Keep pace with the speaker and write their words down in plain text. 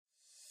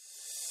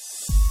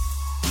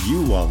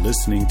You are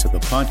listening to the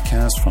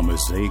podcast from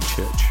Mosaic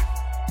Church.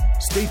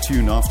 Stay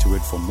tuned after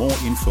it for more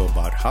info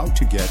about how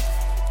to get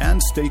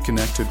and stay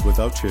connected with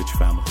our church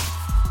family.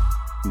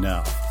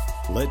 Now,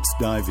 let's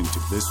dive into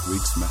this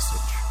week's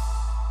message.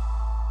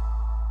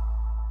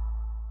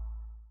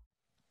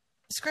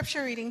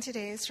 Scripture reading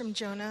today is from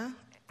Jonah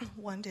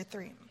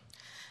 1-3.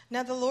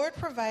 Now the Lord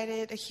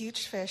provided a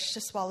huge fish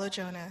to swallow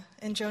Jonah,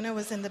 and Jonah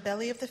was in the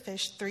belly of the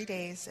fish 3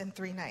 days and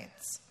 3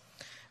 nights.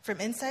 From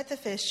inside the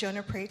fish,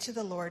 Jonah prayed to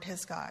the Lord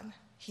his God.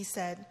 He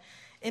said,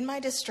 "In my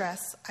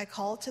distress, I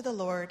called to the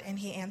Lord, and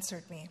he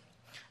answered me.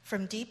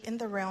 From deep in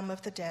the realm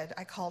of the dead,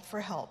 I called for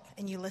help,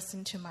 and you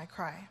listened to my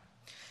cry.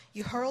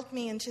 You hurled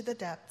me into the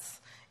depths,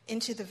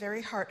 into the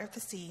very heart of the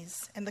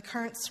seas, and the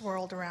currents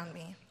swirled around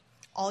me.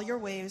 All your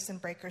waves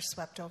and breakers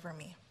swept over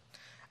me.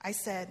 I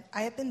said,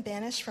 I have been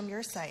banished from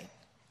your sight,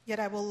 yet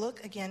I will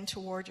look again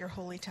toward your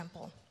holy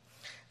temple.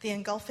 The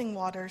engulfing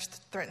waters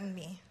threatened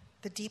me.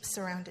 The deep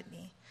surrounded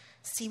me.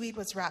 Seaweed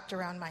was wrapped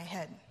around my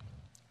head.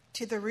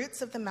 To the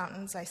roots of the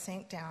mountains I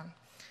sank down.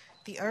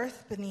 The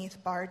earth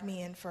beneath barred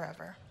me in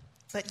forever.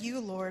 But you,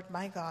 Lord,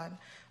 my God,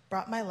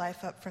 brought my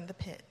life up from the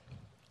pit.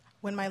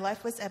 When my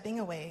life was ebbing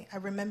away, I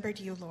remembered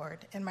you,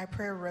 Lord, and my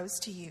prayer rose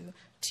to you,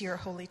 to your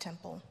holy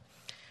temple.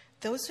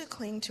 Those who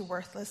cling to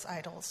worthless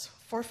idols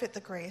forfeit the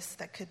grace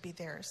that could be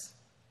theirs.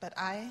 But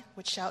I,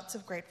 with shouts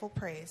of grateful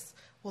praise,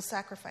 will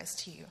sacrifice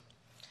to you.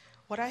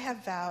 What I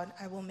have vowed,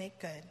 I will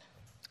make good.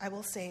 I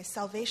will say,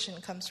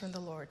 salvation comes from the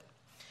Lord.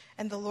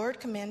 And the Lord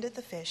commanded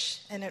the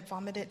fish, and it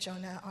vomited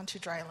Jonah onto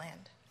dry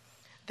land.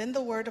 Then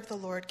the word of the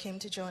Lord came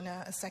to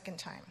Jonah a second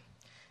time.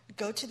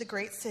 Go to the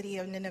great city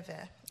of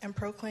Nineveh and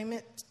proclaim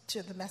it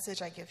to the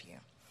message I give you.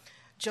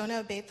 Jonah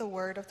obeyed the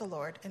word of the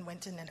Lord and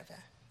went to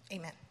Nineveh.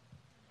 Amen.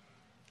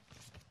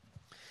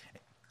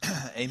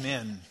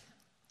 Amen.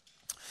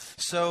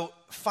 So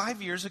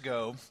 5 years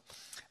ago,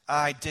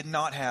 I did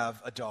not have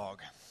a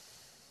dog.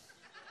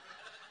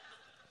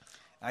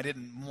 I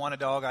didn't want a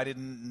dog. I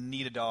didn't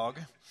need a dog.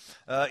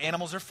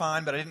 Animals are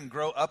fine, but I didn't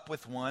grow up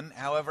with one.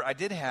 However, I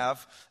did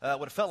have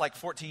what felt like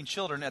 14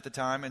 children at the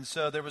time, and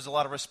so there was a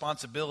lot of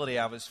responsibility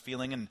I was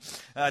feeling, and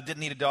didn't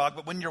need a dog.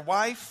 But when your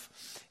wife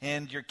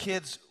and your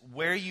kids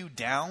wear you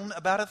down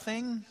about a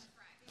thing,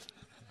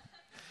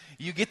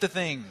 you get the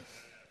thing.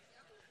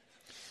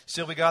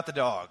 So we got the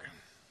dog.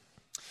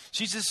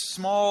 She's this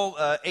small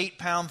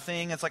 8-pound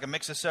thing. It's like a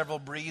mix of several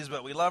breeds,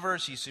 but we love her.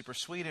 She's super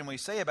sweet, and we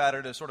say about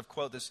her, to sort of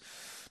quote this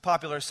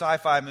popular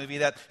sci-fi movie,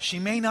 that she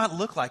may not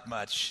look like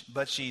much,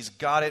 but she's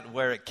got it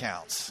where it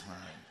counts. All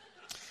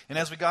right. And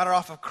as we got her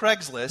off of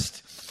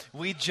Craigslist,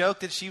 we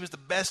joked that she was the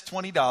best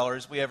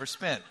 $20 we ever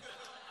spent.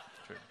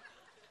 True.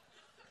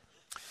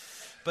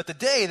 But the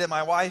day that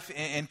my wife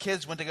and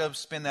kids went to go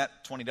spend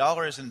that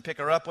 $20 and pick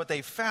her up, what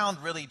they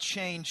found really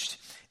changed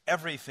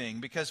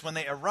everything, because when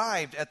they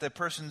arrived at the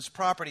person's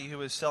property who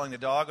was selling the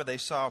dog, they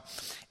saw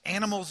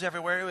animals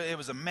everywhere. It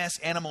was a mess,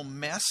 animal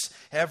mess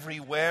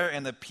everywhere,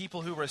 and the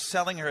people who were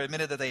selling her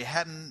admitted that they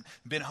hadn't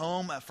been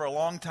home for a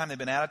long time. They'd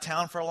been out of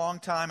town for a long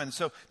time, and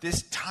so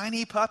this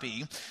tiny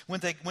puppy, when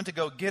they went to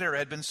go get her,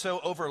 had been so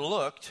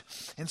overlooked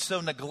and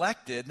so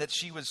neglected that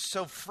she was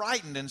so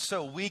frightened and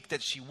so weak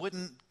that she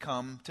wouldn't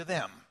come to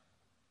them.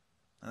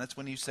 And that's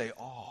when you say,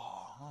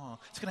 oh,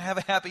 it's going to have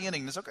a happy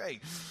ending. It's okay.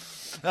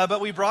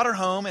 But we brought her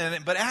home,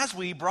 but as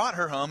we brought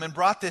her home and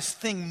brought this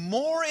thing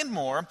more and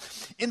more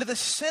into the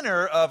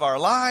center of our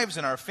lives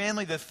and our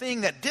family, the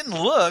thing that didn't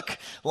look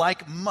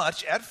like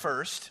much at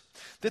first,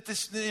 that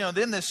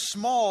then this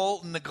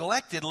small,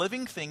 neglected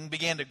living thing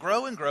began to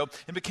grow and grow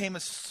and became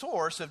a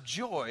source of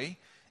joy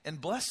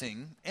and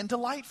blessing and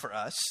delight for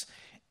us.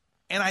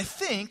 And I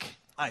think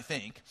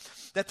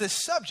that the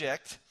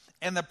subject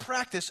and the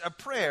practice of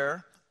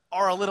prayer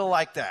are a little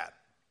like that.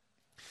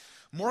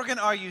 Morgan,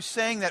 are you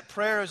saying that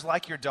prayer is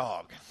like your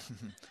dog?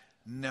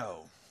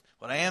 No.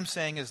 What I am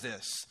saying is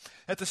this,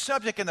 that the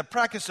subject and the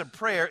practice of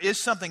prayer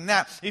is something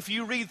that, if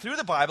you read through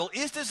the Bible,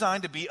 is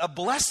designed to be a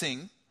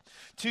blessing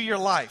to your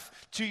life,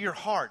 to your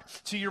heart,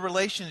 to your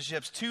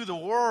relationships, to the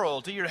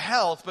world, to your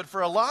health. But for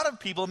a lot of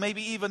people,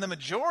 maybe even the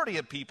majority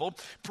of people,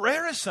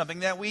 prayer is something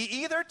that we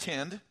either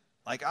tend,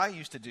 like I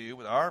used to do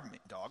with our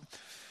dog,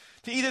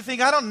 to either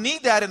think, I don't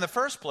need that in the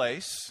first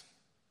place,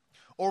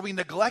 or we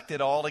neglect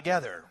it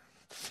altogether.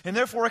 And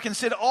therefore it can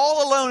sit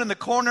all alone in the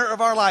corner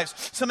of our lives,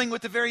 something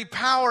with the very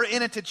power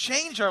in it to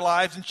change our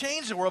lives and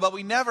change the world, but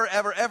we never,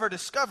 ever, ever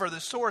discover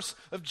the source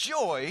of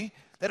joy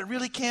that it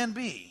really can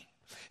be.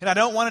 And I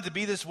don't want it to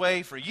be this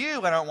way for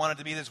you. I don't want it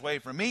to be this way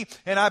for me.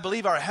 And I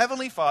believe our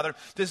Heavenly Father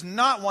does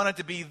not want it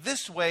to be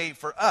this way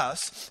for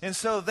us. And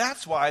so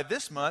that's why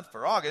this month,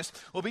 for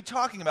August, we'll be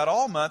talking about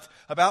all month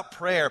about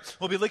prayer.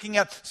 We'll be looking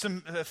at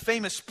some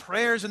famous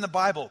prayers in the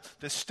Bible,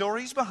 the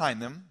stories behind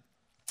them,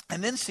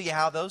 and then see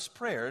how those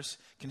prayers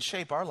can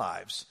shape our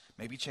lives,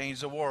 maybe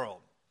change the world.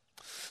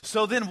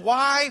 So then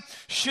why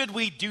should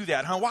we do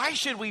that? Why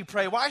should we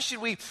pray? Why should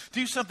we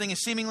do something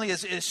as seemingly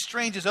as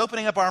strange as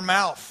opening up our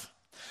mouth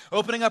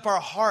Opening up our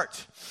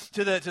heart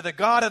to the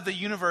God of the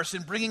universe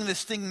and bringing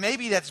this thing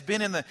maybe that's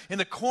been in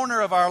the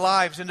corner of our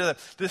lives into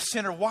the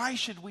center. Why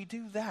should we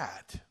do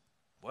that?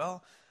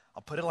 Well,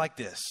 I'll put it like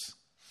this.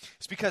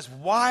 It's because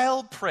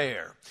while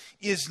prayer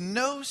is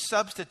no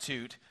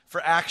substitute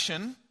for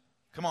action,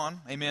 come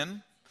on,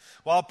 amen.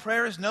 While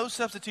prayer is no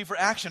substitute for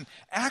action,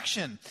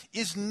 action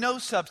is no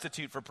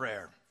substitute for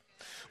prayer.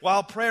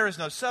 While prayer is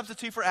no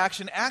substitute for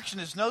action, action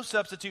is no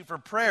substitute for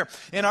prayer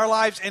in our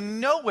lives.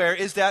 And nowhere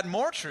is that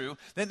more true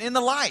than in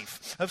the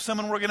life of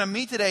someone we're going to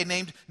meet today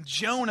named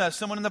Jonah,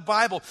 someone in the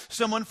Bible,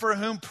 someone for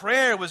whom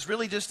prayer was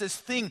really just this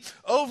thing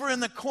over in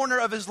the corner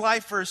of his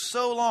life for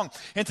so long.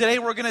 And today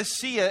we're going to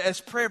see,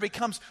 as prayer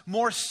becomes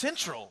more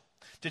central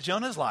to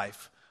Jonah's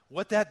life,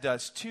 what that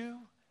does to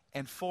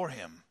and for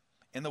him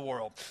in the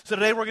world. So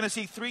today we're going to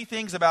see three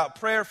things about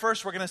prayer.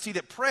 First, we're going to see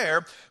that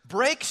prayer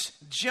breaks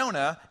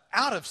Jonah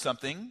out of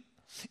something,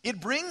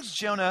 it brings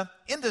Jonah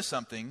into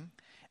something,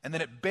 and then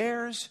it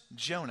bears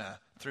Jonah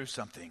through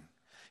something.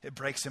 It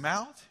breaks him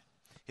out,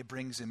 it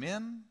brings him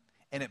in,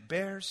 and it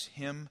bears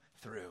him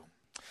through.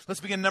 Let's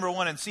begin number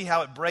one and see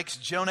how it breaks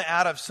Jonah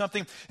out of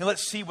something, and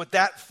let's see what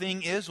that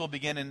thing is. We'll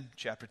begin in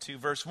chapter 2,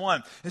 verse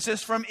 1. It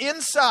says, "From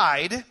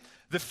inside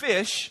the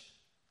fish,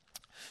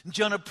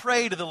 Jonah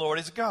prayed to the Lord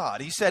his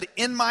God. He said,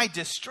 'In my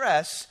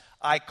distress,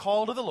 I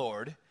called to the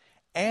Lord,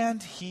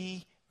 and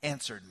he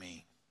answered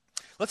me.'"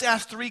 Let's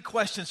ask three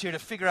questions here to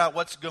figure out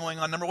what's going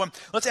on. Number one,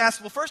 let's ask,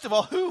 well, first of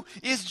all, who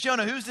is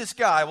Jonah? Who's this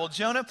guy? Well,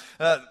 Jonah,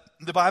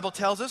 the Bible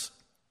tells us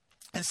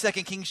in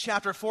 2 Kings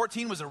chapter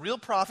 14, was a real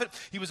prophet.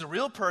 He was a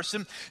real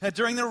person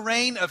during the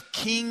reign of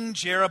King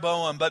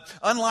Jeroboam. But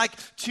unlike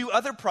two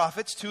other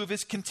prophets, two of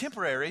his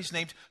contemporaries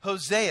named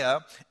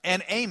Hosea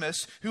and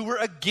Amos, who were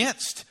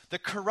against the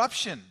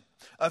corruption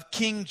of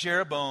King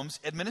Jeroboam's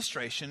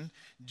administration,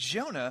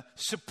 Jonah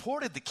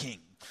supported the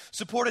king,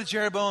 supported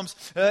Jeroboam's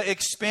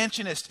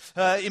expansionist,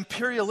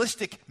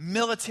 imperialistic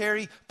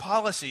military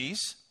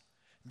policies.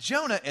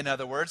 Jonah, in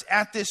other words,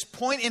 at this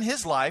point in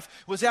his life,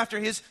 was after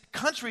his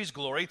country's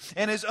glory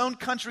and his own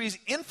country's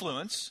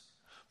influence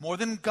more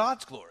than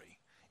God's glory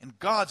and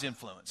God's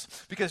influence.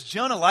 Because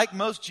Jonah, like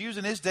most Jews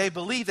in his day,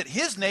 believed that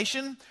his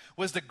nation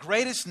was the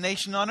greatest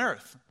nation on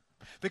earth.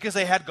 Because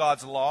they had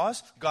God's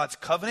laws, God's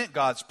covenant,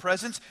 God's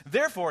presence.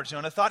 Therefore,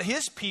 Jonah thought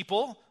his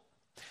people,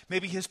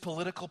 maybe his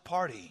political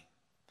party,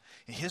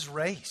 his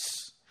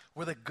race,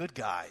 were the good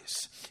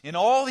guys. And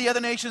all the other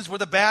nations were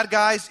the bad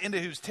guys into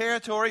whose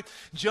territory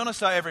Jonah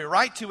saw every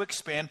right to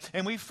expand.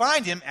 And we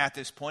find him at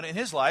this point in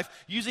his life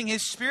using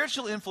his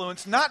spiritual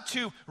influence not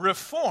to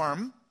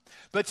reform,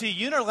 but to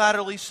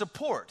unilaterally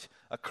support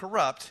a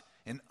corrupt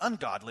and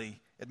ungodly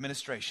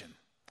administration.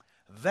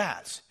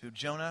 That's who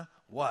Jonah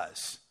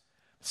was.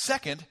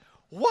 Second,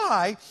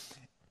 why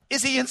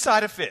is he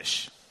inside a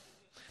fish?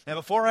 Now,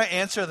 before I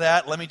answer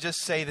that, let me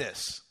just say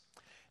this.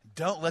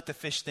 Don't let the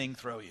fish thing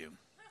throw you.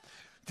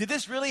 Did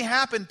this really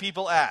happen,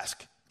 people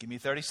ask? Give me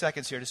 30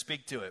 seconds here to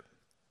speak to it.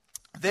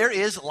 There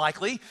is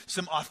likely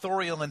some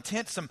authorial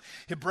intent, some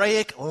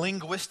Hebraic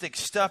linguistic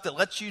stuff that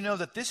lets you know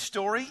that this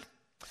story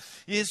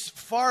is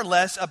far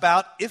less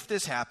about if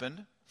this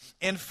happened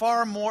and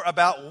far more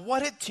about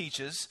what it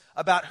teaches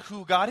about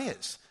who God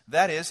is.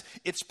 That is,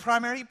 its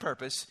primary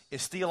purpose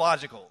is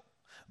theological.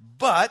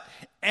 But,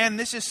 and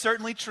this is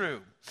certainly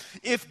true,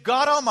 if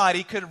God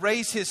Almighty could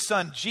raise his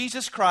son,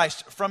 Jesus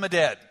Christ, from the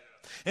dead,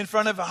 in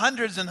front of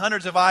hundreds and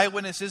hundreds of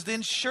eyewitnesses,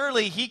 then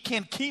surely he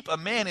can keep a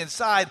man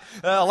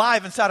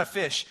alive inside a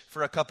fish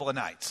for a couple of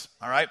nights.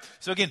 All right?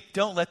 So again,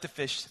 don't let the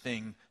fish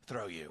thing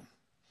throw you.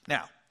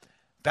 Now,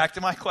 back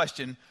to my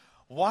question.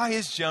 Why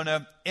is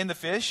Jonah in the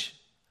fish?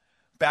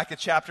 Back to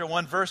chapter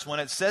 1, verse 1.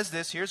 It says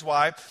this. Here's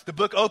why. The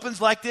book opens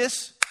like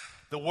this.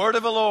 The word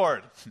of the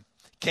Lord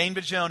came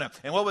to Jonah.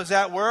 And what was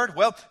that word?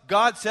 Well,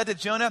 God said to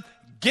Jonah,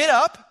 "Get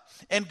up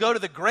and go to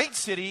the great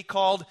city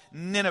called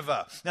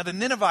Nineveh." Now, the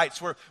Ninevites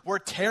were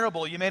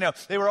terrible. You may know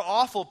they were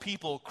awful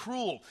people,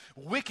 cruel,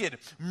 wicked,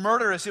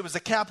 murderous. It was the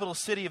capital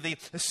city of the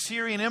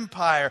Assyrian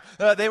Empire.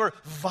 They were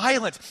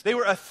violent. They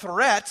were a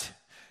threat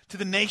to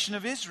the nation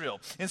of Israel.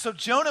 And so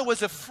Jonah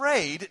was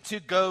afraid to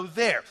go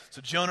there.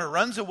 So Jonah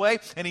runs away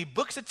and he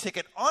books a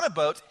ticket on a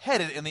boat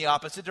headed in the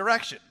opposite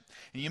direction.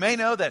 And you may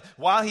know that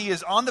while he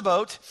is on the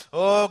boat,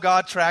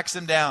 God tracks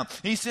him down.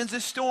 He sends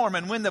a storm,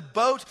 and when the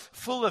boat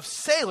full of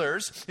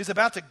sailors is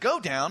about to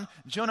go down,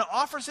 Jonah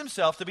offers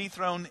himself to be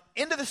thrown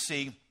into the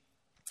sea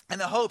in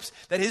the hopes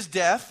that his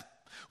death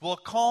will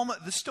calm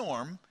the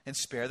storm and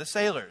spare the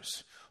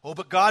sailors.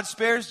 But God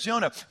spares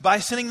Jonah by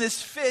sending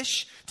this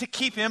fish to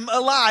keep him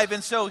alive.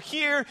 And so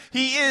here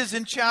he is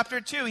in chapter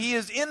 2. He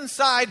is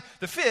inside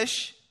the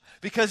fish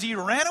because he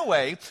ran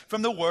away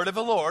from the word of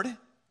the Lord,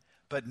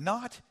 but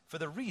not for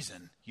the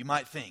reason you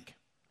might think.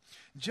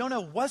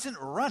 Jonah wasn't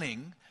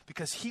running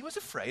because he was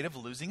afraid of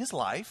losing his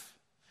life.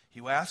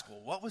 You ask,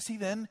 well, what was he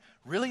then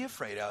really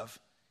afraid of?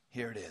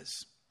 Here it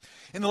is.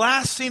 In the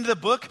last scene of the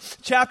book,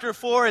 chapter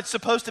 4, it's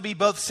supposed to be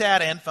both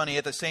sad and funny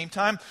at the same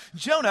time.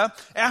 Jonah,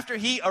 after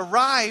he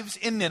arrives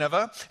in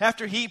Nineveh,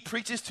 after he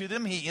preaches to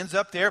them, he ends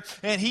up there,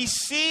 and he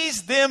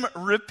sees them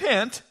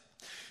repent.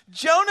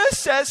 Jonah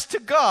says to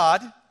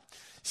God,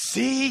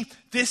 see,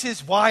 this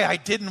is why I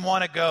didn't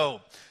want to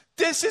go.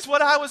 This is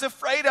what I was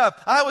afraid of.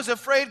 I was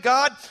afraid,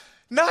 God,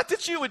 not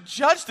that you would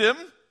judge them,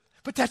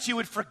 but that you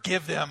would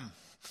forgive them.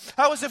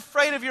 I was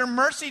afraid of your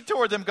mercy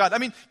toward them, God. I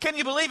mean, can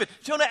you believe it?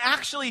 Jonah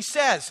actually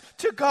says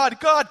to God,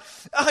 God,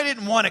 I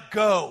didn't want to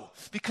go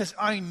because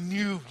I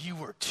knew you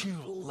were too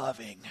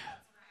loving.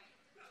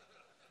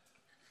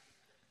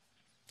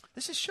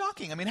 This is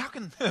shocking. I mean, how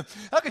can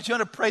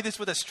Jonah pray this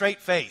with a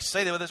straight face?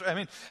 Say that with this. I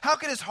mean, how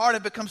can his heart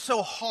have become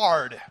so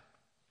hard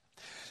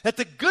that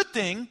the good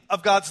thing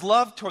of God's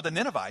love toward the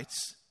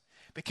Ninevites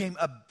became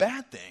a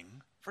bad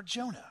thing for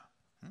Jonah?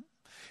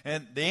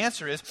 And the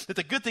answer is that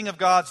the good thing of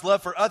God's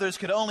love for others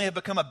could only have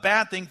become a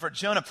bad thing for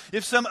Jonah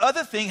if some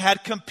other thing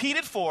had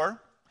competed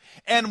for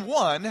and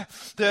won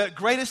the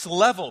greatest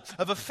level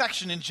of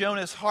affection in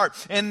Jonah's heart.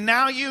 And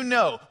now you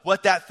know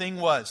what that thing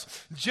was.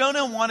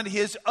 Jonah wanted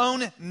his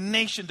own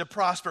nation to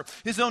prosper,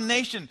 his own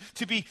nation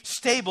to be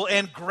stable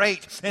and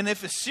great. And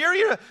if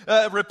Assyria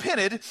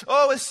repented,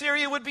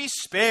 Assyria would be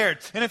spared.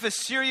 And if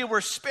Assyria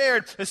were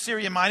spared,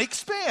 Assyria might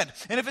expand.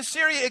 And if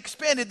Assyria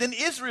expanded, then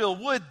Israel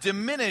would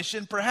diminish,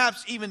 and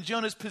perhaps even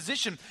Jonah's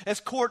position as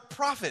court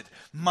prophet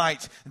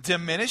might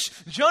diminish.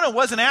 Jonah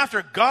wasn't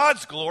after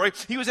God's glory.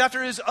 He was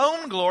after his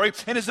own glory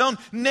and his own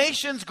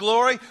nation's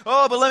glory.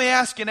 But let me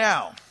ask you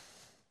now,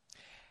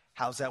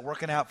 how's that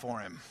working out for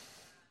him?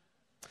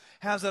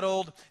 How's that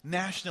old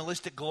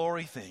nationalistic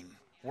glory thing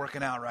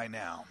working out right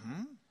now?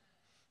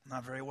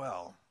 Not very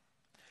well.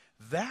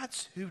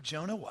 That's who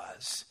Jonah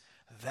was.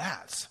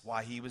 That's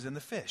why he was in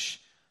the fish.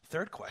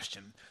 Third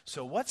question.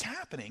 So what's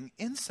happening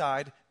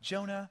inside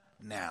Jonah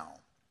now?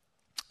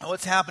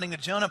 What's happening to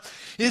Jonah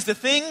is the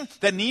thing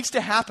that needs to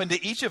happen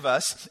to each of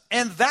us,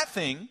 and that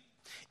thing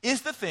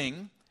is the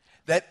thing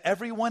that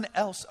everyone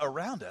else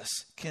around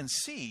us can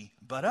see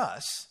but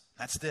us.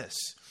 That's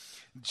this.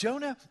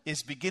 Jonah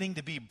is beginning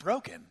to be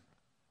broken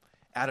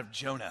out of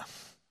Jonah.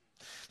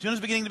 Jonah's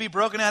beginning to be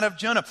broken out of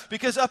Jonah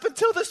because up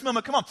until this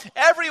moment, come on,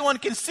 everyone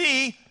can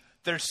see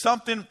there's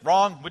something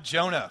wrong with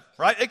Jonah,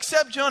 right?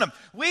 Except Jonah.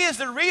 We as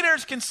the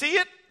readers can see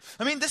it.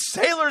 I mean, the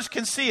sailors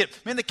can see it.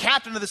 I mean, the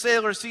captain of the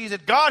sailors sees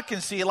it. God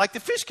can see it. Like the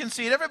fish can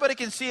see it. Everybody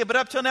can see it. But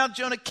up till now,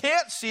 Jonah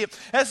can't see it.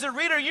 As the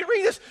reader, you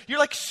read this, you're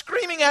like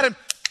screaming at him,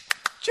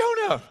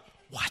 Jonah,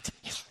 what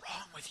is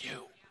wrong with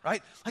you?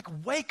 Right? Like,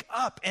 wake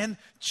up and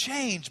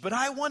change. But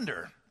I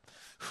wonder,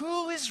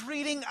 who is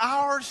reading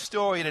our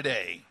story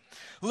today?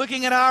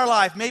 Looking at our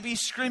life, maybe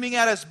screaming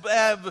at us,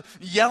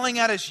 yelling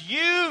at us,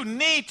 you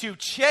need to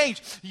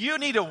change. You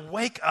need to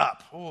wake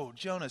up. Oh,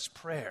 Jonah's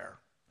prayer,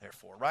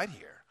 therefore, right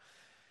here,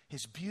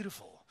 his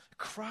beautiful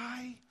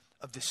cry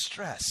of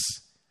distress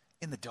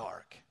in the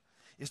dark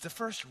is the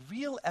first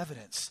real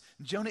evidence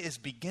Jonah is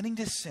beginning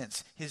to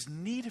sense his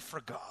need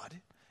for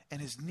God and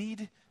his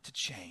need to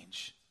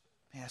change.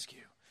 Let me ask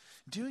you,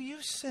 do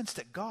you sense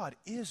that God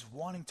is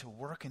wanting to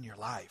work in your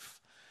life,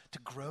 to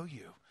grow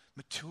you,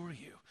 mature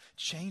you,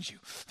 change you?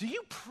 Do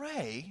you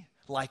pray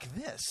like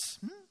this?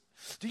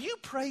 Do you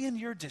pray in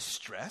your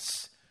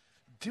distress?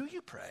 Do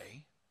you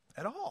pray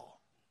at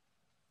all?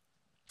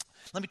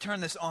 Let me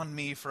turn this on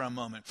me for a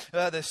moment.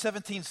 The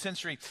 17th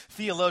century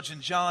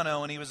theologian John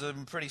Owen, he was a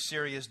pretty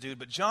serious dude,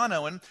 but John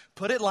Owen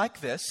put it like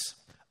this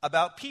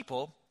about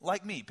people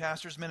like me,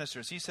 pastors,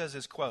 ministers. He says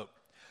this quote,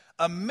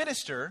 a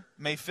minister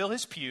may fill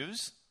his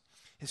pews,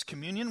 his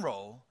communion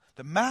roll,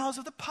 the mouths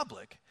of the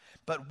public,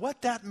 but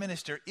what that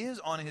minister is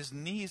on his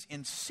knees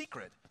in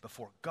secret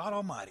before God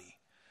Almighty,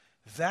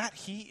 that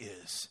he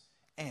is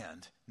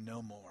and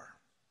no more.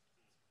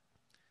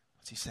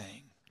 What's he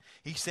saying?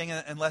 He's saying,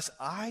 unless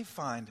I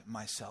find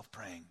myself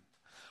praying,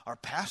 our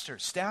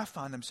pastors, staff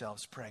find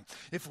themselves praying,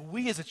 if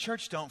we as a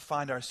church don't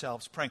find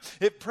ourselves praying,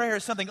 if prayer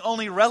is something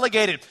only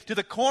relegated to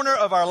the corner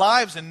of our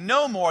lives and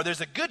no more,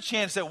 there's a good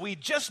chance that we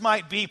just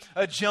might be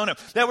a Jonah,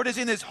 that we're just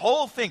in this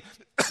whole thing,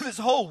 this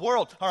whole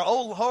world, our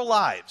whole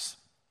lives,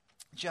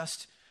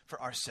 just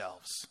for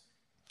ourselves.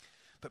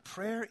 But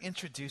prayer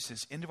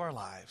introduces into our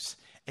lives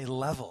a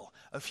level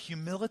of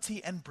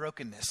humility and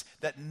brokenness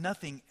that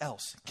nothing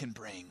else can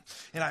bring.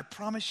 And I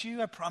promise you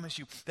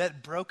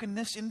that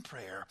brokenness in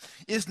prayer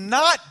is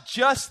not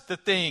just the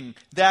thing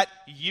that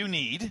you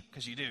need,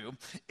 because you do.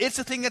 It's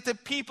the thing that the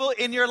people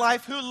in your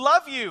life who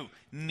love you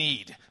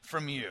need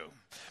from you.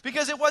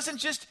 Because it wasn't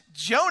just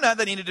Jonah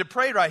that needed to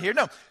pray right here.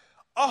 No,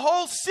 a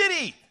whole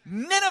city,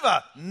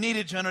 Nineveh,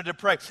 needed Jonah to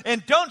pray.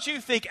 And don't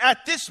you think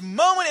at this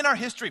moment in our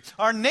history,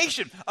 our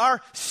nation,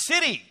 our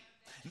city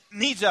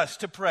needs us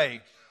to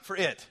pray for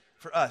it,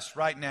 for us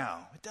right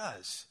now? It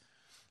does.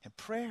 And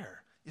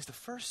prayer is the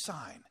first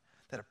sign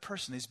that a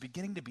person is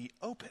beginning to be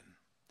open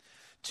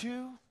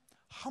to,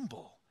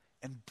 humble,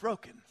 and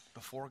broken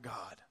before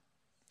God.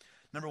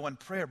 Number one,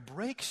 prayer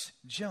breaks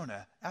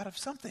Jonah out of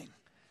something.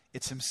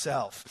 It's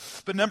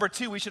himself. But number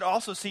two, we should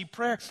also see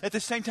prayer at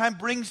the same time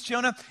brings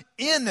Jonah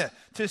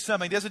into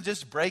something. It doesn't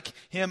just break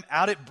him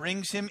out, it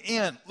brings him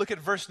in. Look at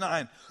verse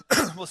 9.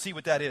 We'll see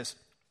what that is.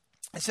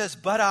 It says,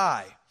 but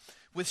I,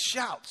 with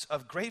shouts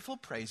of grateful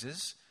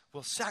praises,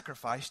 will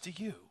sacrifice to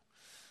you.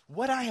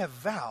 what I have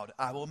vowed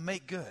I will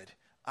make good.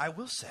 I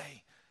will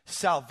say,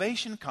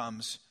 salvation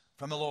comes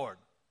from the Lord.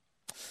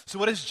 So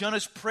what has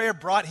Jonah's prayer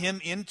brought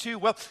him into?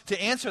 Well,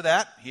 to answer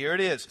that, here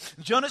it is.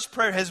 Jonah's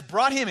prayer has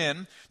brought him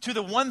in to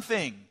the one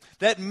thing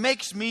that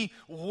makes me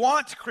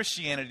want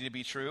Christianity to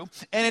be true.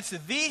 And it's the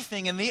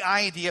thing and the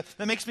idea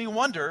that makes me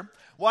wonder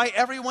why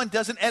everyone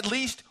doesn't at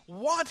least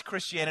want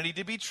Christianity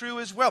to be true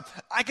as well.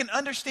 I can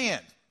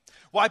understand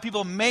why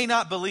people may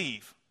not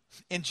believe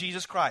in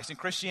Jesus Christ, in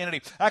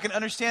Christianity. I can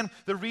understand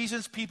the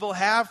reasons people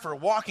have for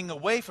walking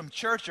away from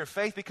church or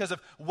faith because of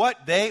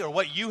what they or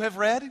what you have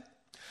read,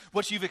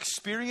 what you've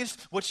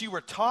experienced, what you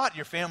were taught,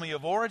 your family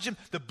of origin,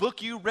 the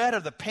book you read, or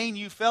the pain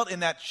you felt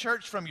in that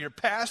church from your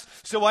past.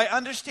 So I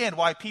understand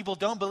why people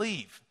don't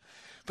believe.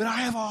 But I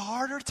have a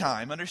harder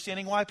time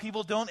understanding why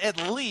people don't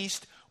at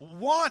least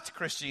want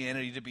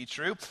Christianity to be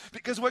true,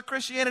 because what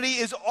Christianity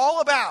is all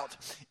about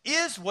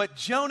is what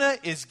Jonah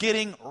is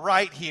getting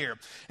right here.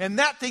 And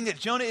that thing that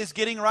Jonah is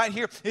getting right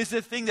here is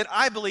the thing that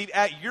I believe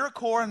at your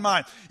core and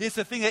mine is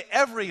the thing that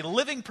every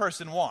living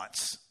person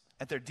wants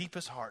at their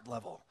deepest heart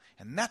level.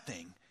 And that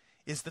thing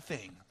is the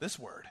thing, this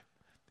word,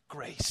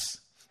 grace.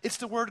 It's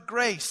the word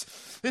grace.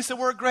 It's the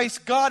word grace.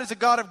 God is a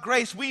God of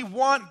grace. We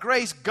want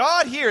grace.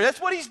 God here,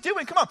 that's what he's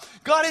doing. Come on.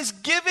 God is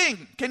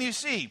giving, can you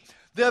see,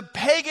 the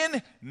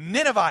pagan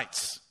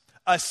Ninevites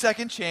a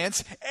second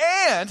chance,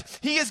 and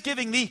he is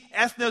giving the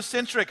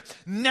ethnocentric,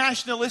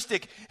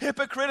 nationalistic,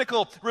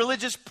 hypocritical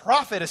religious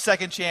prophet a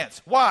second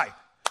chance. Why?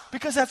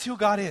 Because that's who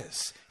God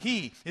is.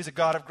 He is a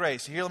God of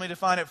grace. Here, let me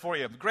define it for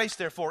you. Grace,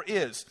 therefore,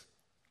 is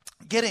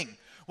getting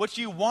what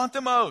you want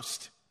the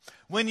most,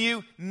 when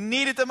you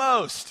need it the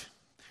most,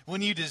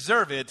 when you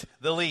deserve it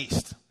the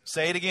least.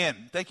 Say it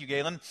again. Thank you,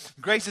 Galen.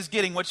 Grace is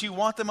getting what you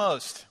want the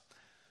most,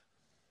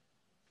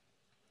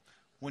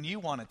 when you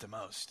want it the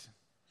most,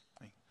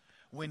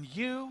 when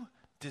you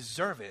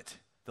deserve it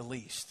the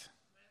least.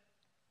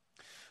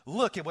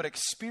 Look at what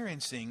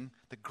experiencing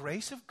the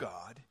grace of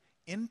God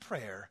in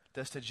prayer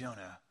does to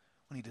Jonah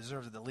when he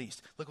deserves it the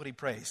least. Look what he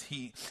prays.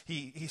 He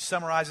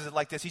summarizes it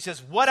like this. He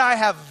says, what I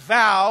have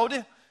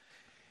vowed,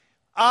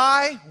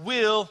 I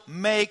will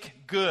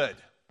make good.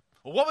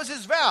 Well, what was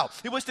his vow?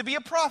 It was to be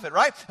a prophet,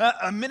 right?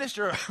 A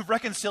minister of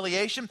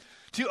reconciliation,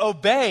 to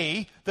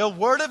obey the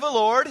word of the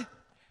Lord.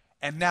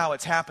 And now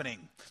it's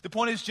happening. The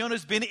point is,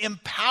 Jonah's been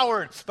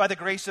empowered by the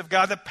grace of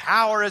God. The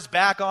power is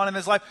back on in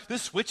his life. The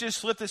switches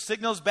flip, the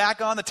signal's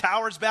back on, the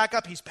tower's back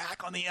up. He's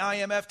back on the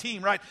IMF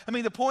team, right? I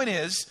mean, the point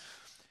is,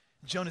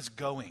 Jonah's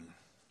going.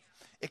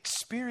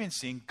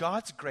 Experiencing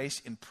God's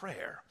grace in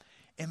prayer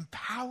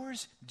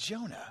empowers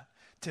Jonah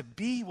to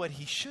be what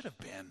he should have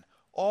been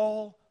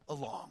all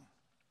along.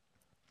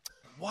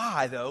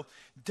 Why, though,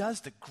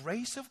 does the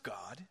grace of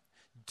God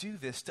do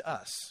this to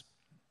us?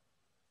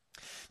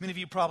 Many of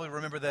you probably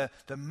remember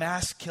the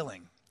mass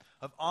killing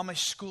of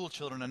Amish school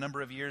children a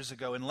number of years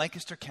ago in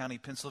Lancaster County,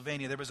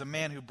 Pennsylvania. There was a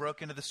man who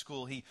broke into the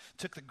school. He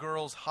took the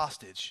girls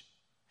hostage.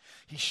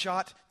 He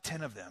shot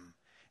 10 of them,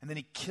 and then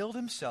he killed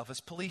himself as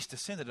police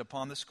descended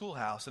upon the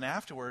schoolhouse. And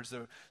afterwards,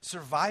 the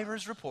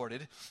survivors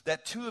reported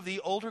that 2 of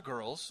the older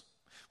girls,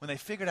 when they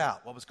figured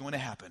out what was going to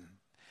happen,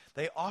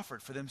 they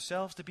offered for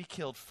themselves to be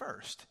killed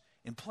first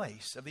in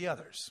place of the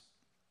others.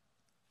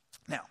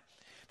 Now,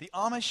 the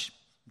Amish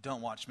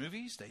don't watch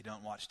movies, they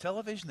don't watch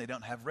television, they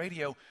don't have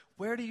radio.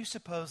 Where do you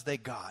suppose they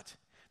got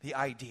the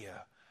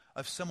idea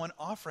of someone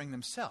offering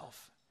themselves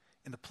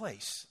in the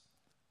place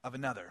of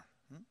another?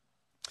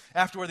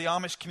 Afterward, the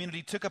Amish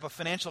community took up a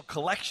financial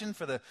collection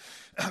for the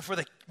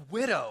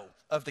widow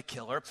of the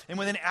killer, and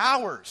within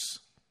hours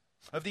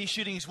of these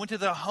shootings went to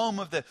the home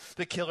of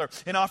the killer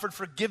and offered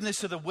forgiveness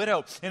to the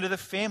widow and to the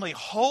family,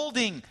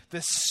 holding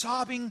the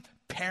sobbing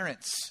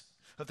parents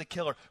of the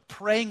killer,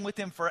 praying with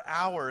them for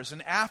hours.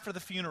 And after the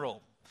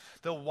funeral,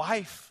 the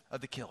wife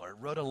of the killer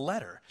wrote a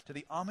letter to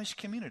the Amish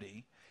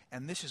community,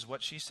 and this is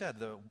what she said,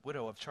 the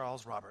widow of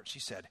Charles Roberts. She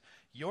said,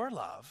 "Your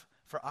love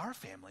for our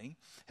family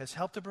has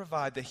helped to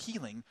provide the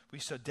healing we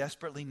so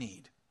desperately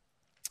need.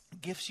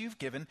 Gifts you've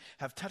given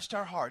have touched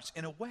our hearts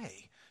in a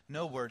way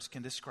no words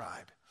can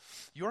describe.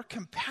 Your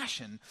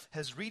compassion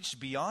has reached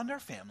beyond our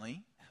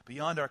family,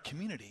 beyond our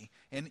community,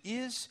 and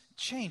is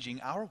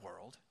changing our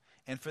world.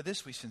 And for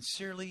this, we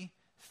sincerely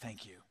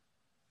thank you."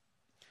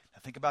 Now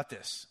think about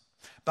this.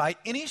 By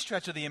any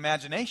stretch of the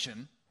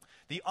imagination,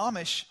 the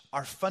Amish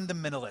are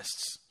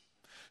fundamentalists.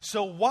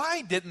 So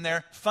why didn't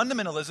their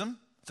fundamentalism,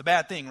 it's a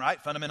bad thing,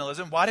 right?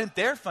 Fundamentalism. Why didn't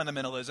their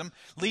fundamentalism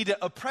lead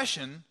to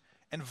oppression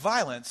and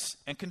violence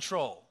and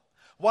control?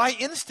 Why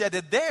instead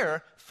did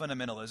their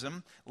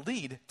fundamentalism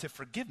lead to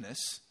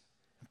forgiveness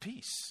and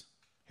peace?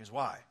 Here's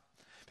why.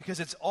 Because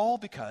it's all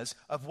because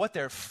of what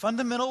their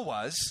fundamental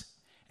was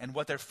and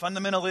what their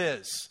fundamental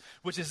is,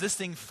 which is this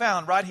thing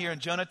found right here in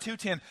Jonah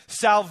 2:10.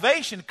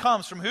 Salvation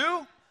comes from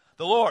who?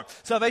 the Lord.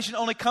 Salvation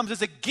only comes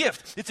as a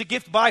gift. It's a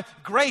gift by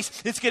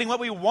grace. It's getting what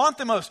we want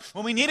the most,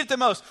 when we need it the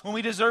most, when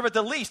we deserve it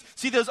the least.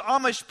 See, those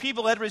Amish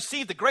people had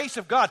received the grace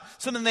of God,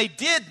 something they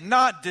did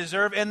not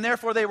deserve, and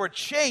therefore they were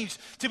changed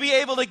to be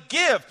able to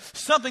give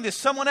something to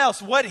someone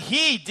else, what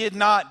he did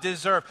not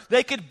deserve.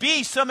 They could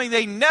be something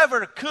they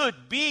never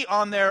could be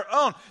on their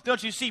own.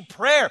 Don't you see?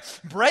 Prayer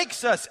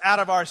breaks us out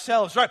of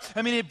ourselves, right?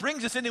 I mean, it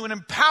brings us into an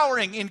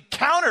empowering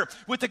encounter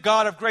with the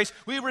God of grace.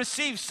 We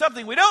receive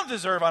something we don't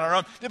deserve on our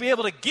own to be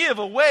able to give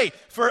away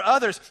for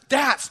others.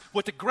 That's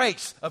what the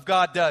grace of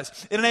God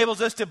does. It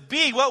enables us to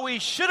be what we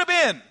should have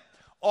been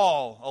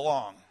all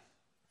along.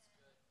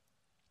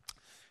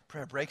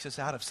 Prayer breaks us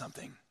out of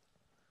something,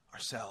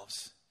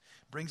 ourselves,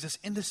 brings us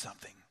into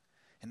something,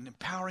 an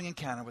empowering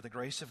encounter with the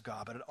grace of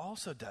God. But it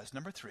also does,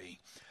 number 3,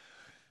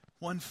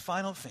 one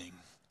final thing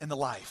in the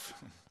life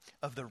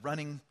of the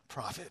running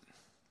prophet.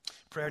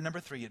 Prayer number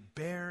 3, it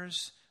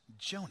bears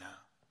Jonah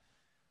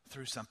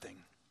through something.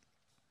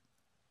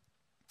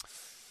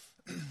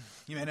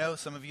 You may know,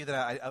 some of you,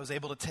 that I was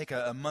able to take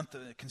a month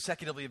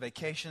consecutively of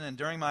vacation, and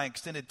during my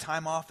extended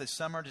time off this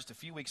summer, just a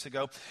few weeks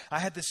ago, I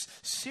had this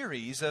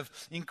series of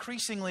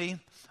increasingly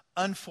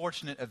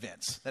unfortunate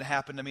events that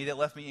happened to me that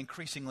left me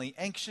increasingly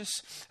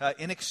anxious,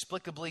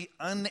 inexplicably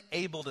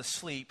unable to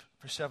sleep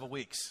for several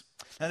weeks.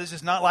 Now, this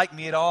is not like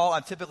me at all.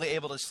 I'm typically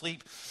able to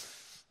sleep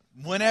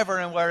whenever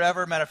and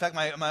wherever. Matter of fact,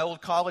 my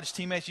old college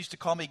teammates used to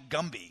call me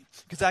Gumby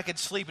because I could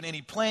sleep in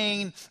any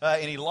plane,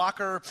 any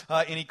locker,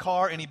 any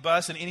car, any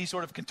bus, in any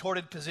sort of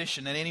contorted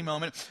position at any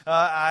moment.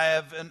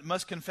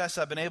 Must confess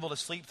I've been able to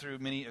sleep through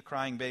many a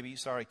crying baby.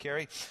 Sorry,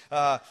 Carrie.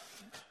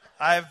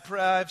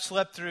 I've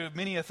slept through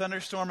many a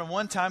thunderstorm, and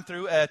one time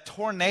through a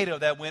tornado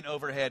that went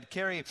overhead.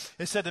 Carrie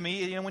has said to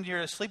me, when you're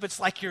asleep, it's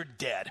like you're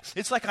dead.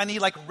 It's like I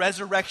need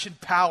resurrection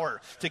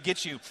power to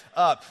get you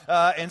up.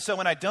 And so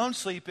when I don't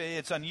sleep,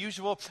 it's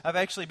unusual. I've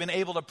actually been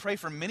able to pray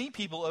for many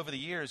people over the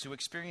years who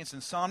experience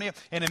insomnia,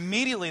 and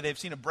immediately they've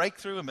seen a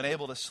breakthrough and been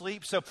able to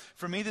sleep. So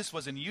for me, this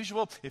was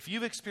unusual. If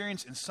you've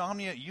experienced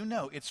insomnia, you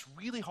know it's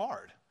really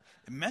hard.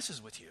 It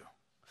messes with you.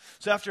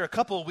 So after a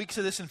couple of weeks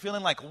of this and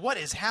feeling like, what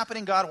is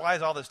happening, God? Why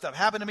is all this stuff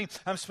happening to me?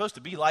 I'm supposed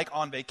to be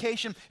on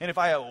vacation. And if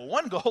I have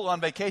one goal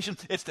on vacation,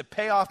 it's to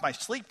pay off my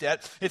sleep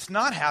debt. It's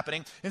not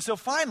happening. And so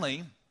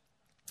finally,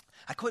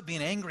 I quit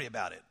being angry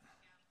about it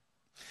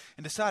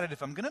and decided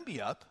if I'm going to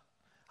be up,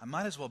 I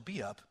might as well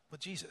be up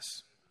with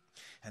Jesus.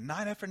 And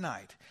night after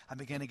night, I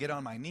began to get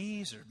on my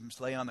knees or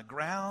lay on the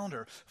ground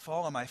or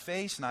fall on my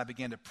face, and I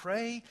began to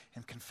pray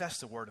and confess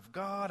the word of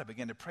God. I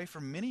began to pray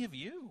for many of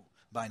you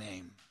by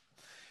name.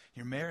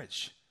 Your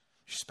marriage,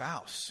 your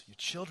spouse, your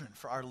children,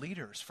 for our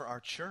leaders, for our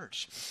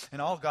church, and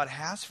all God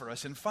has for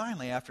us. And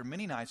finally, after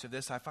many nights of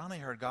this, I finally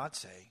heard God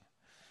say,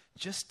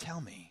 just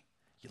tell me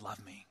you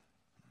love me.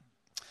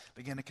 I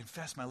began to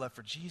confess my love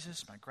for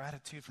Jesus, my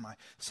gratitude for my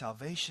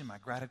salvation, my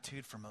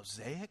gratitude for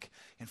Mosaic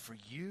and for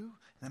you.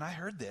 And then I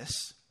heard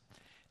this,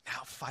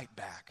 now fight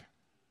back.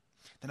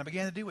 Then I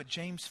began to do what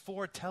James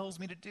 4 tells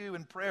me to do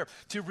in prayer,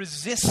 to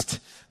resist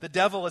the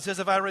devil. It says,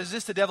 if I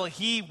resist the devil,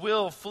 he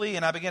will flee.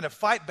 And I began to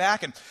fight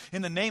back. And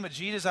in the name of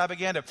Jesus, I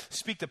began to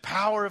speak the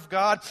power of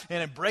God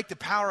and break the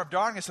power of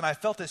darkness. And I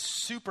felt this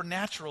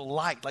supernatural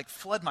light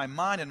flood my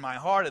mind and my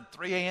heart at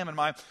 3 a.m. in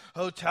my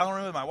hotel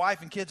room with my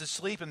wife and kids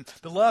asleep. And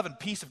the love and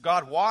peace of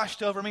God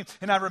washed over me.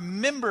 And I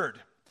remembered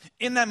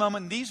in that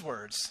moment these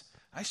words.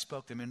 I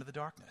spoke them into the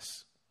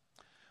darkness.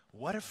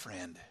 What a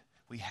friend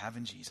we have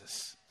in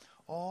Jesus.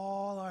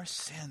 All our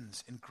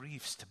sins and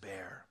griefs to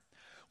bear.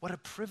 What a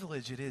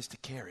privilege it is to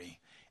carry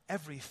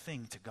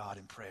everything to God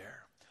in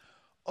prayer.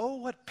 Oh,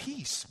 what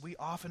peace we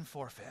often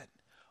forfeit.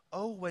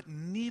 Oh, what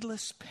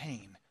needless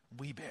pain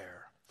we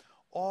bear.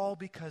 All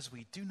because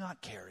we do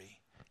not carry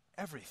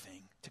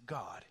everything to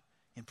God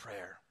in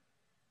prayer.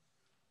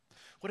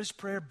 What does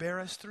prayer bear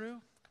us through?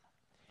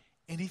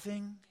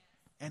 Anything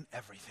and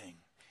everything.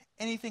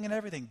 Anything and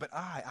everything. But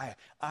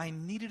I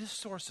needed a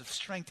source of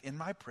strength in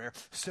my prayer.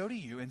 So do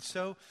you, and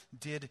so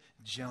did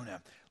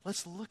Jonah.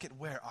 Let's look at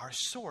where our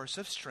source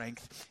of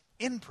strength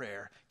in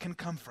prayer can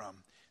come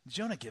from.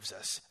 Jonah gives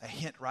us a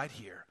hint right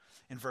here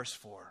in verse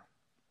 4.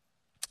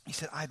 He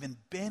said, I've been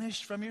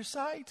banished from your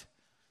sight.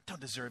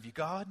 Don't deserve you,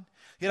 God.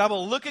 Yet I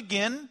will look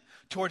again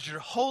towards your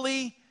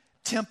holy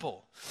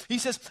temple. He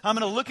says, I'm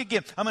going to look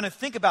again. I'm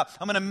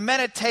going to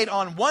meditate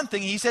on one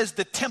thing. He says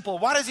the temple.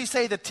 Why does he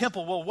say the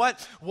temple? Well,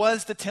 what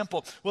was the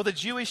temple? Well, the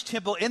Jewish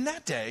temple in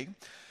that day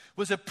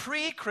was a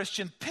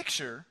pre-Christian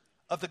picture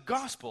of the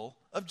gospel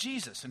of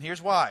Jesus. And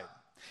here's why.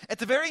 At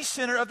the very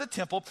center of the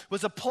temple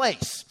was a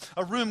place,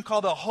 a room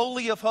called the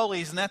Holy of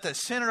Holies. And at the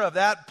center of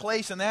that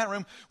place in that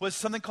room was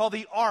something called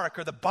the Ark,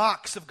 or the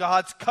box of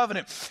God's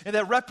covenant. And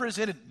that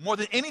represented more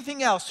than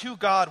anything else who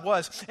God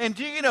was. And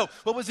do you know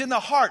what was in the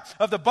heart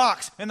of the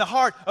box, in the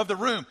heart of the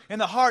room, in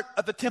the heart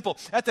of the temple?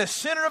 At the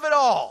center of it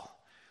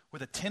all were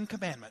the 10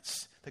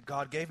 Commandments that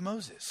God gave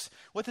Moses.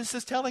 What this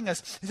is telling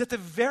us is at the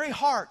very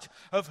heart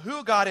of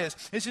who God is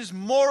his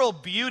moral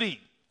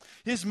beauty,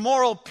 his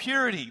moral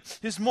purity,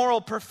 his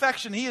moral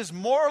perfection. He is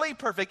morally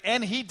perfect,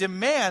 and he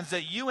demands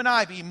that you and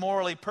I be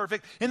morally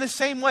perfect in the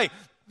same way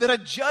that a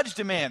judge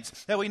demands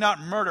that we not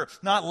murder,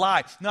 not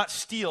lie, not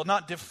steal,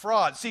 not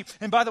defraud. See,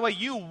 and by the way,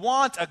 you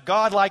want a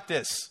God like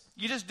this.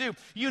 You just do.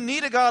 You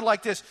need a God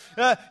like this.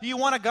 You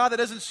want a God that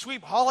doesn't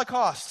sweep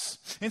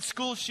holocausts and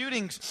school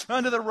shootings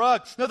under the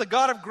rug. No, the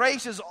God of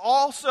grace is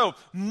also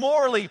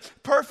morally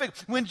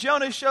perfect. When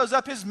Jonah shows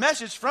up, his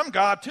message from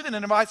God to the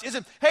Ninevites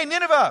isn't, hey,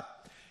 Nineveh,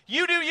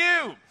 you do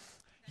you.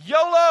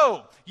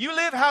 YOLO. You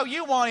live how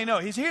you want.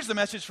 Here's the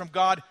message from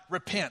God,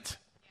 repent.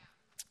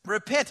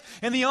 Repent.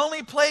 And the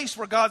only place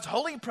where God's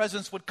holy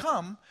presence would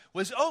come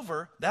was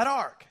over that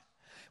ark.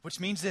 Which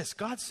means this,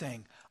 God's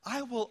saying,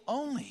 I will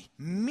only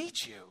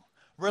meet you,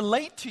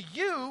 relate to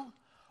you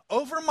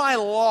over my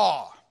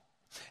law.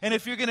 And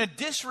if you're going to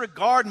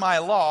disregard my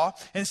law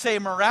and say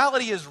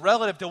morality is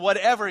relative to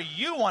whatever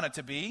you want it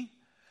to be,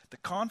 the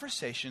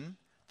conversation,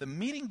 the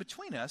meeting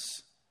between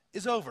us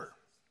is over.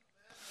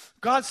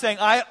 God's saying,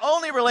 I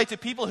only relate to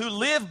people who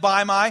live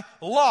by my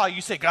law.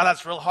 You say, God,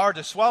 that's real hard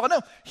to swallow.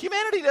 No,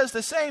 humanity does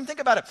the same. Think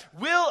about it.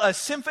 Will a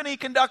symphony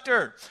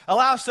conductor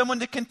allow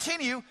someone to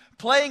continue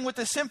playing with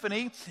the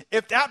symphony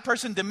if that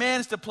person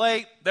demands to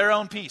play their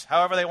own piece,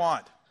 however they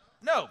want?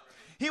 No.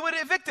 He would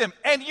evict him,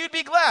 and you'd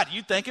be glad.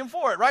 You'd thank him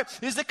for it, right?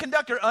 Is the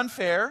conductor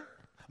unfair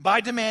by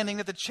demanding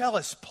that the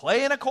cellist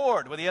play in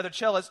accord with the other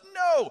cellist?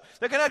 No,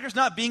 the conductor's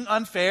not being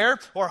unfair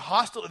or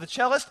hostile to the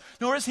cellist,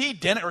 nor is he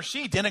or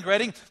she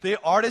denigrating the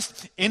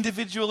artist's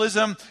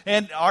individualism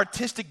and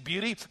artistic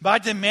beauty by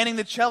demanding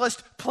the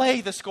cellist play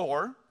the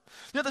score.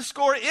 Now, the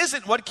score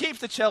isn't what keeps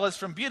the cellist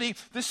from beauty.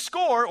 The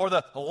score, or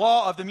the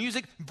law of the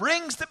music,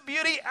 brings the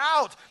beauty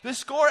out. The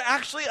score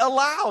actually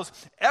allows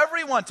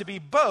everyone to be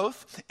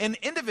both an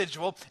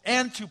individual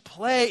and to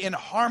play in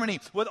harmony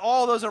with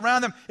all those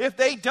around them. If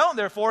they don't,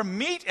 therefore,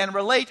 meet and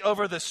relate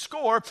over the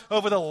score,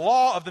 over the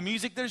law of the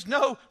music, there's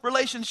no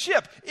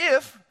relationship.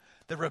 If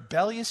the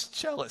rebellious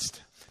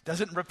cellist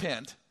doesn't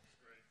repent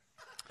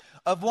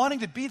of wanting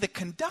to be the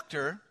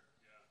conductor,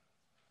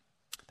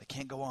 they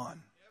can't go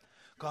on.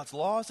 God's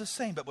law is the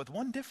same, but with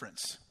one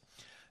difference.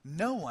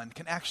 No one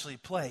can actually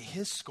play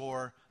his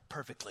score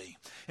perfectly.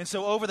 And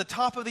so over the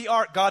top of the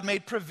ark, God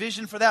made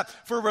provision for that,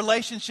 for a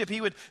relationship. He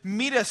would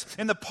meet us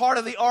in the part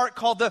of the ark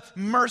called the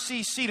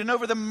mercy seat. And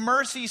over the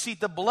mercy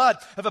seat, the blood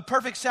of a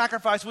perfect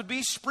sacrifice would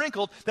be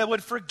sprinkled that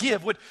would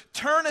forgive, would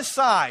turn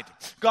aside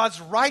God's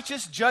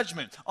righteous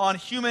judgment on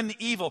human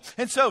evil.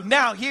 And so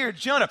now here,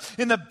 Jonah,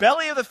 in the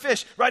belly of the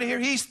fish, right here,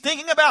 he's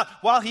thinking about,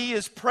 while he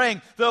is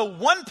praying, the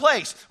one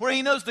place where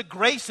he knows the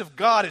grace of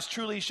God is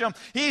truly shown.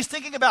 He's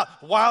thinking about,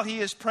 while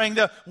he is praying,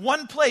 the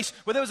one place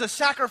where there was a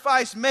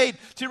sacrifice made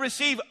to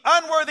receive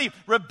unworthy,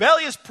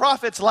 rebellious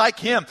prophets like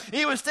him.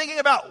 He was thinking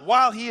about,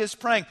 while he is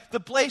praying, the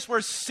place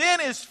where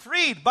sin is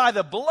freed by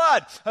the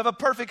blood of a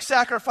perfect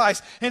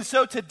sacrifice. And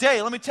so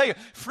today, let me tell you,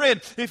 friend,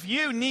 if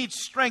you need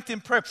strength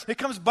in prayer, it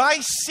comes by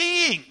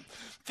seeing,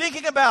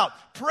 thinking about,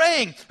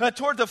 praying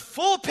toward the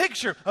full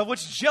picture of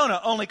which Jonah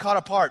only caught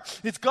a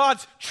part. It's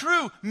God's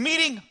true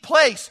meeting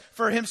place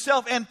for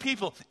himself and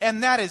people,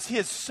 and that is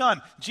his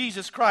son,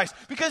 Jesus Christ.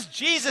 Because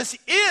Jesus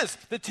is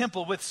the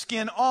temple with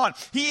skin on.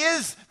 He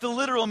is the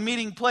literal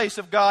meeting place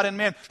of God and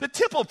man. The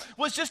temple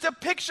was just a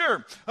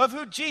picture of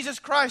who Jesus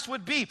Christ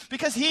would be,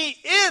 because he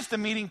is the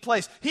meeting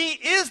place. He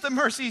is the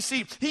mercy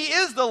seat. He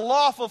is the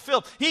law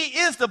fulfilled. He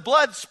is the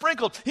blood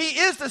sprinkled. He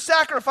is the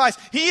sacrifice.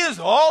 He is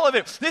all of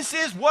it. This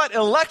is what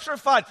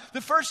electrified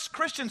the first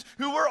Christians,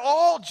 who were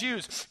all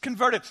Jews,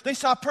 converted. They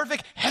saw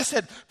perfect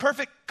hesed,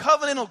 perfect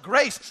covenantal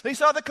grace. They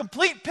saw the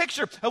complete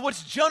picture of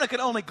which Jonah could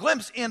only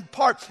glimpse in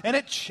part, and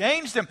it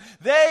changed them.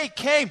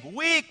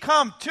 We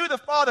come to the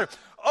Father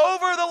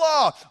over the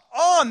law,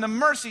 on the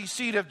mercy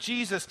seat of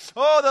Jesus.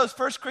 Oh, those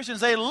first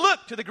Christians, they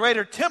looked to the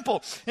greater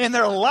temple, and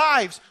their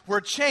lives were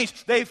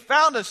changed. They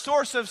found a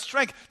source of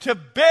strength to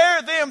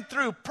bear them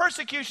through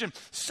persecution,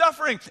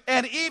 suffering,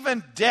 and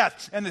even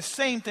death. And the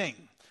same thing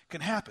can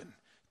happen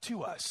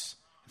to us,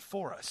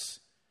 for us,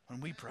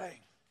 when we pray.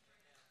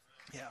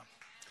 Yeah.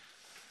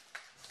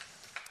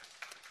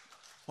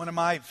 One of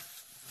my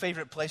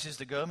favorite places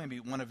to go, maybe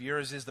one of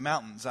yours, is the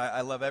mountains.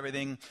 I love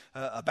everything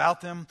about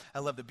them. I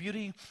love the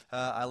beauty.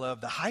 I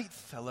love the height.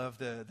 I love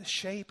the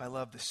shape. I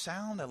love the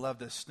sound. I love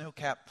the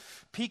snow-capped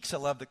peaks. I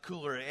love the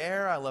cooler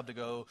air. I love to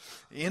go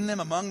in them,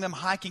 among them,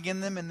 hiking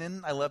in them. And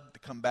then I love to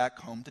come back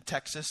home to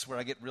Texas, where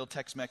I get real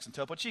Tex-Mex and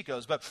Topo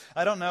Chicos. But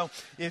I don't know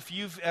if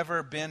you've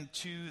ever been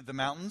to the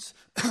mountains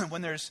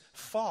when there's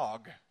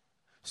fog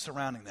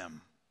surrounding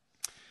them.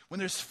 When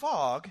there's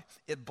fog,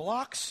 it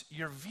blocks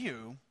your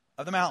view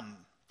of the mountain.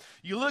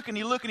 You look and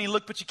you look and you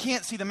look, but you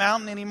can't see the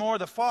mountain anymore.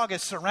 The fog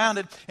has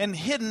surrounded and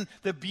hidden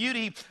the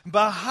beauty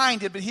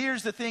behind it. But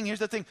here's the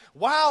thing.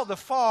 While the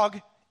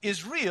fog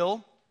is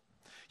real,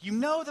 you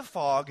know the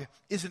fog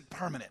isn't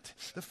permanent.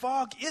 The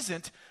fog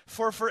isn't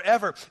for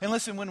forever. And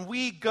listen, when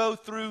we go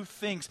through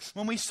things,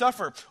 when we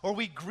suffer or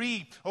we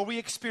grieve or we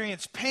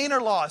experience pain or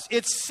loss,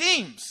 it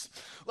seems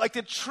like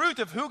the truth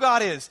of who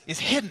God is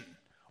hidden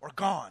or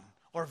gone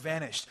or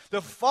vanished.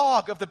 The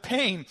fog of the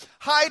pain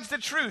hides the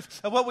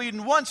truth of what we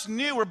once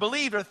knew or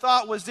believed or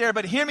thought was there.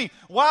 But hear me,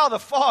 while the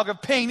fog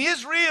of pain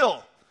is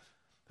real,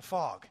 the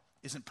fog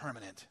isn't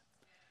permanent.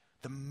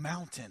 The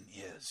mountain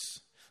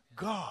is.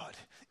 God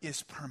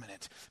is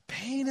permanent.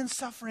 Pain and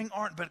suffering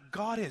aren't, but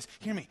God is.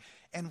 Hear me.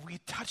 And we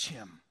touch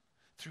him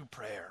through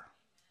prayer.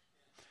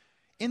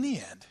 In the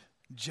end,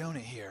 Jonah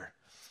here,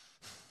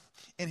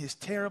 in his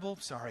terrible,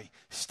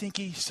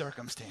 stinky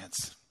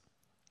circumstance,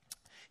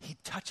 he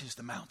touches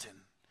the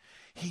mountain.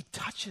 He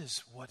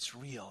touches what's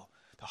real,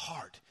 the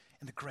heart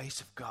and the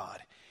grace of God.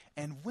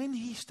 And when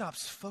he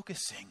stops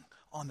focusing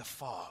on the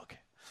fog,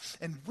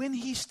 and when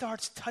he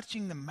starts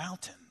touching the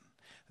mountain,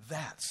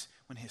 that's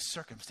when his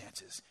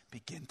circumstances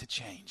begin to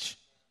change.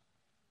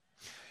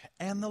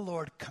 And the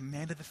Lord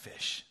commanded the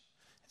fish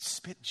and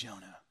spit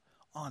Jonah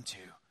onto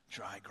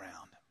dry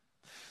ground.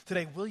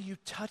 Today, will you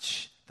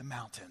touch the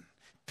mountain,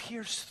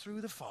 pierce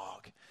through the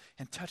fog,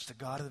 and touch the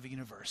God of the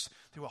universe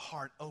through a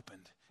heart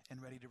opened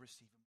and ready to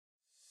receive him?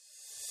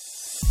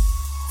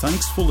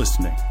 Thanks for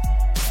listening.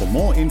 For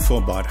more info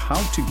about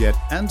how to get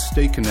and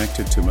stay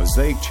connected to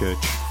Mosaic Church,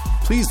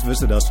 please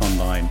visit us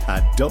online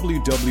at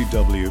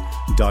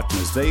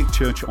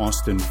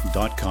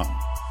www.mosaicchurchaustin.com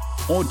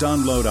or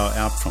download our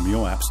app from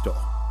your app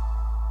store.